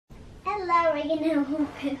Hello, we're gonna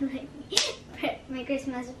open my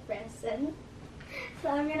Christmas present. So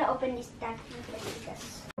I'm gonna open this stocking for you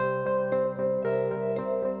guys.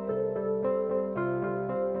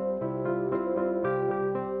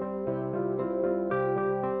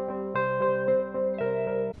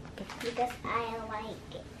 Because I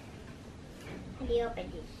like it. How do you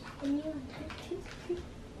open this? Can you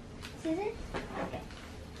scissors? Okay.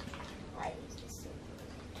 I use this scissors.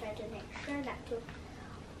 Try to make sure not to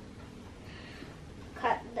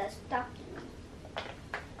cut the stocking.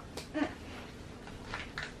 Okay,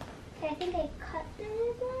 I think I cut the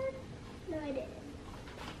ribbon. No, I didn't.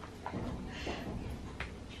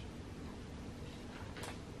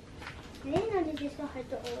 I didn't know this is so hard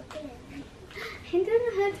to open. I don't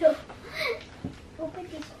know how to open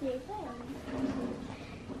this ribbon.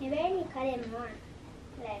 Maybe I need to cut it more.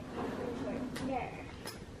 Like over there.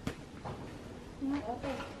 Not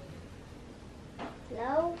open.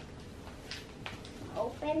 Hello?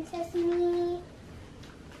 Open, Sesame.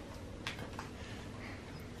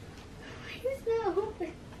 Why is it not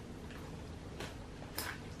open?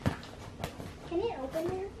 Can it open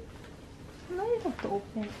now? No, you have to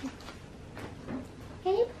open it.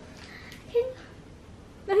 Can you?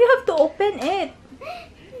 No, you have to open it.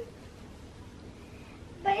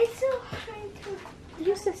 But it's so hard to.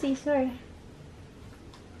 Use the scissor.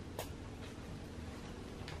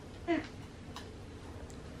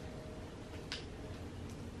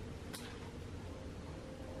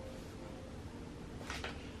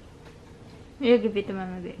 You give it to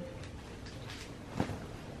Mama Babe.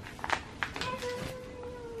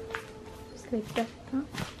 Just like that, huh?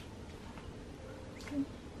 Okay.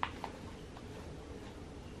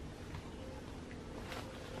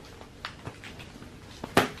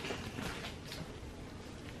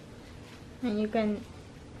 And you can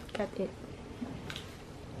cut it.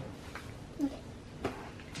 Okay.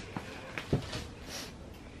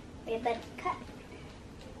 Ribbon cut.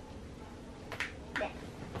 There.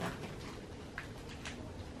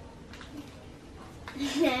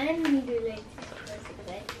 Now I'm gonna do like this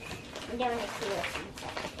bit. And then I see what's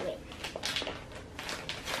inside. Wait.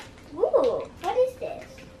 Ooh, what is this?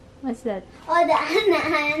 What's that? Oh, the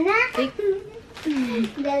Ana. Like,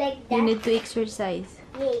 The like that. you need to exercise.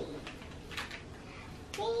 Yay.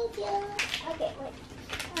 Thank you. Okay, wait.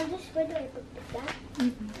 I'll just, where do I put that?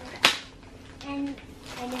 And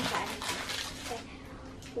I didn't find it. Okay.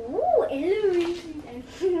 Ooh, illusion. I'm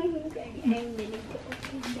ready to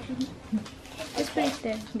open them. Just put it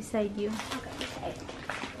there, beside you. Okay, beside.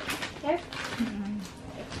 Here.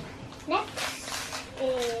 Next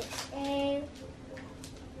is a.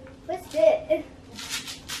 What's this?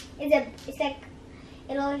 It's like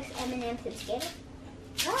it looks M&M's instead.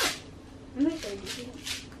 Oh, let me show you.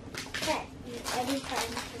 Okay, I did try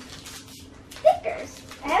stickers.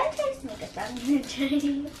 I haven't tried to make a song. I'm gonna try.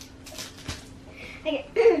 Okay,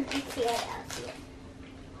 let's see what else here.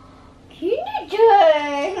 Kinder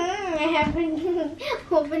Joy. I haven't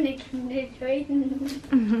opened a Kinder Joy.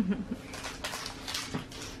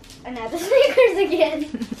 Another Snickers again.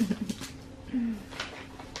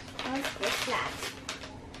 What's this last?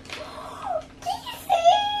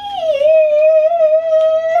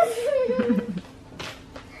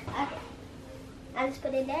 Okay. I'll just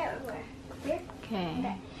put it there or where? Here?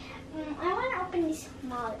 Okay. I want to open the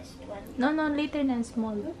smallest one. No, later than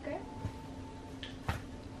small. Okay.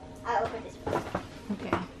 I'll open this one.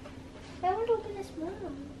 Okay. I want to open the small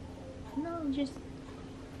one. No, just...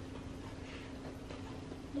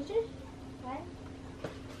 This is what?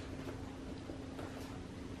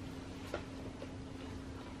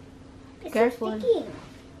 It's Careful. sticking.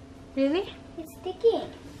 Really? It's sticking.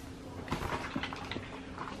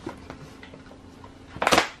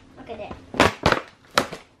 Okay, there.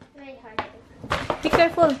 Very hard to do. Be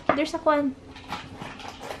careful. There's a one.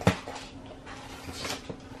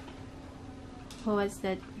 Oh, what's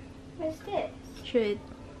that? What's this? Show it.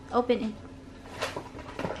 Open it.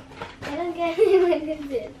 I don't get it. What is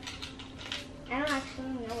this? I don't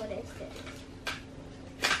actually know what is this.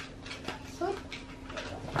 So,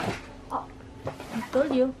 oh, I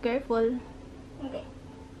told you. Careful. okay.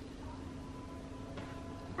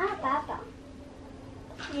 Ah, Papa.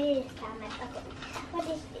 Maybe it's Kamet. Okay. What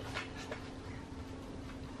is this?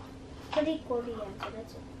 Pretty Korean. So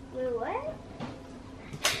that's it. Wait, what?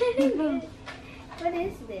 What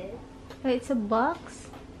is this? Oh, it's a box.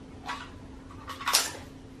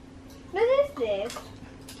 What is this?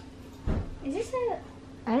 Is this a...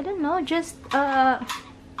 I don't know. Just I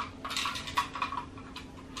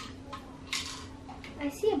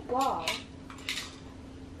see a ball.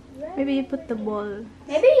 maybe you put the ball.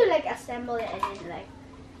 Maybe you like assemble it and then like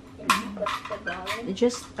put the wallet.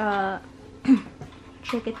 Just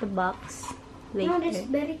check at the box later. No, this is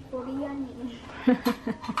very Korean. Or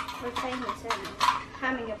Chinese, I don't know. How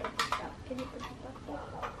am I gonna put this up? Can you put this up there?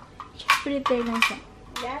 Just put it there lang siya.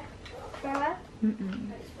 Yeah? For what?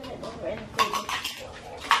 Let's put it over in the table.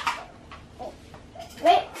 Oh.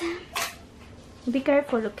 Wait! Be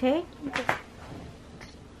careful, okay? Okay.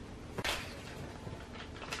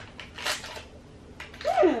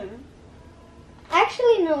 I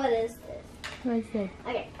actually know what is this. What is it?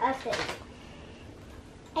 Okay, I'll show you.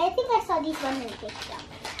 I think I saw this one in TikTok.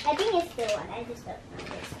 I think it's the one. I just don't know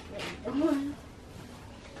this really the one.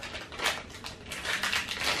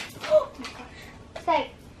 Oh my gosh. It's like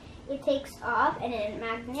it takes off and then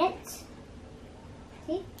magnets.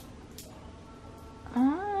 See?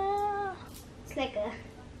 Ah. It's like a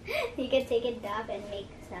you can take it off and make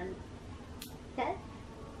some that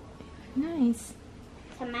Nice.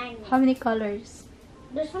 it's a magnet. How many colors?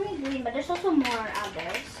 There's only green, but there's also more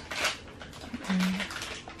others.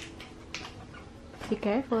 Be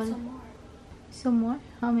careful. Some more. Some more?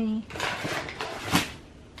 How many?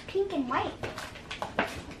 Pink and white.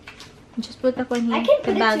 Just put that one here. I can put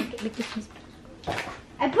the it bag. to- The Christmas.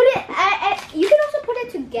 I put it. You can also put it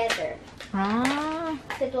together. Ah.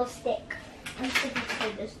 So it will stick. I'm just gonna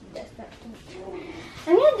do this.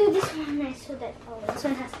 I'm gonna do this one nice so that this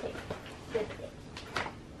one has tape. Good thing.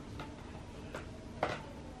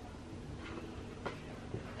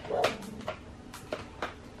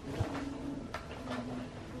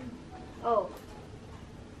 Oh.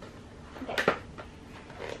 Okay.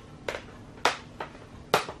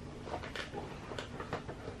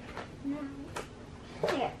 Now,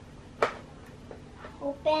 here.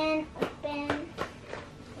 Open. Wait,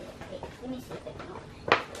 let me see if I can.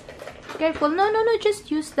 Careful. No.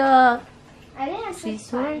 Just use the... I didn't actually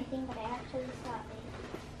saw Scissor? anything, but I actually saw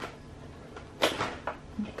it.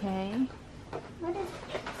 Okay. What is this?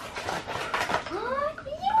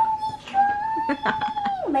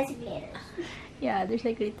 Oh, basic glitters. Yeah, there's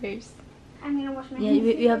like glitters. I'm gonna wash my Yeah,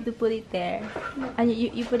 hands. you have to put it there. And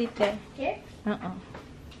you put it there. Here? Uh-uh.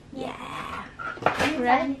 Yeah. Right.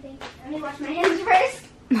 Right. Let me wash my hands first.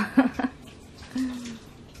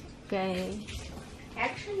 Okay.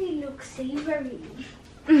 Actually looks savory.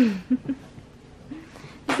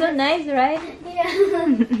 So nice, right? Yeah.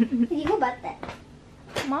 Hindi ko bat that.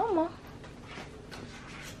 Mama.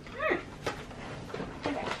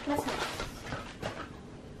 Okay, what's next?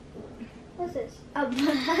 What's this? A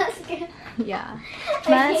mask. Yeah. Okay.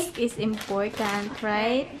 Mask is important,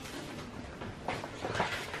 right?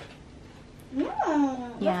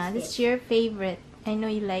 Yeah, What's that's your favorite. I know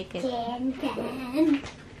you like it. Can.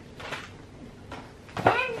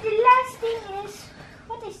 And the last thing is,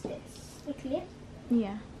 what is this? A clip?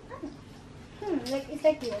 Yeah. Like it's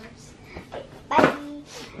like yours. Okay, bye.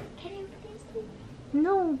 Can you please do?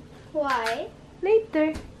 No. Why?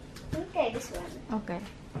 Later. Okay, this one. Okay.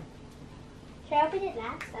 Should I open it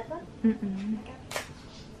last? That one? Mm-mm. Okay.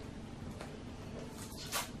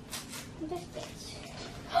 Just this.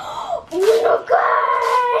 Oh my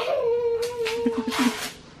god!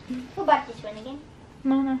 Who bought this one again?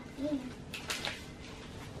 Mama. Yeah.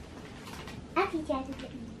 I teach you how to play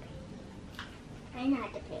music. I know how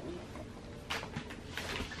to play music.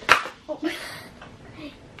 Oh.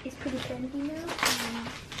 It's pretty trendy now.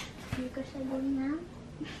 Sneakers are going now.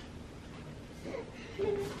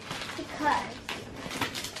 Because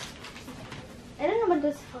I don't know what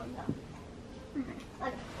this phone though.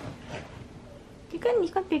 Okay. You can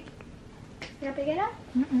pick. Can I pick it up?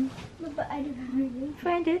 Mm-mm. But I don't know.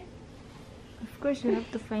 Find it. Of course, you have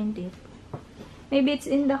to find it. Maybe it's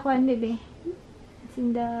in the one, baby. It's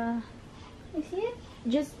in the... You see it?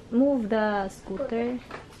 Just move the scooter.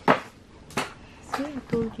 See, I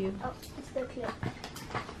told you. Oh, it's still clear.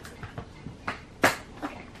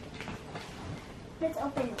 Okay. Let's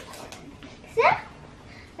open it. So,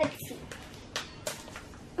 let's see.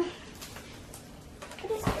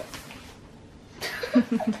 What is this?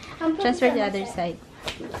 I'm putting Transfer it on the my other side.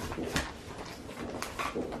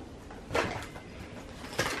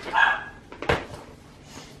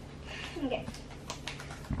 Okay.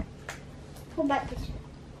 Who bought this one?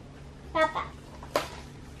 Papa.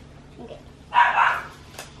 Okay.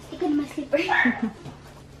 Stick on my slipper.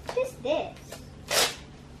 What is this?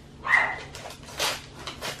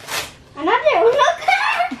 Another one. Look!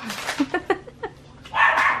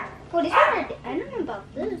 Oh, this one I don't know about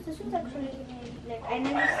this. This one's actually like I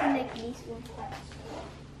never seen like these ones.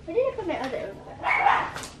 Where did I put my other one?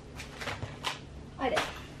 Okay.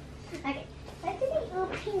 Okay. Let me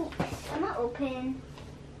open it. I'm gonna open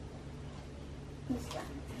this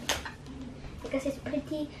one because it's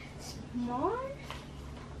pretty small.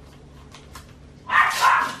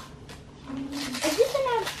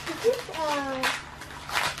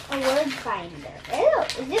 word finder. Oh,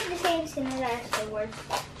 is this the same similar as the word?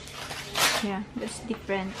 Yeah, that's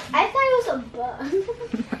different. I thought it was a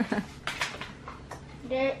bug.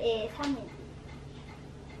 There is how many?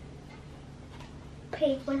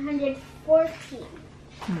 Page 114.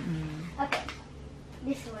 Okay,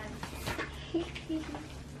 this one.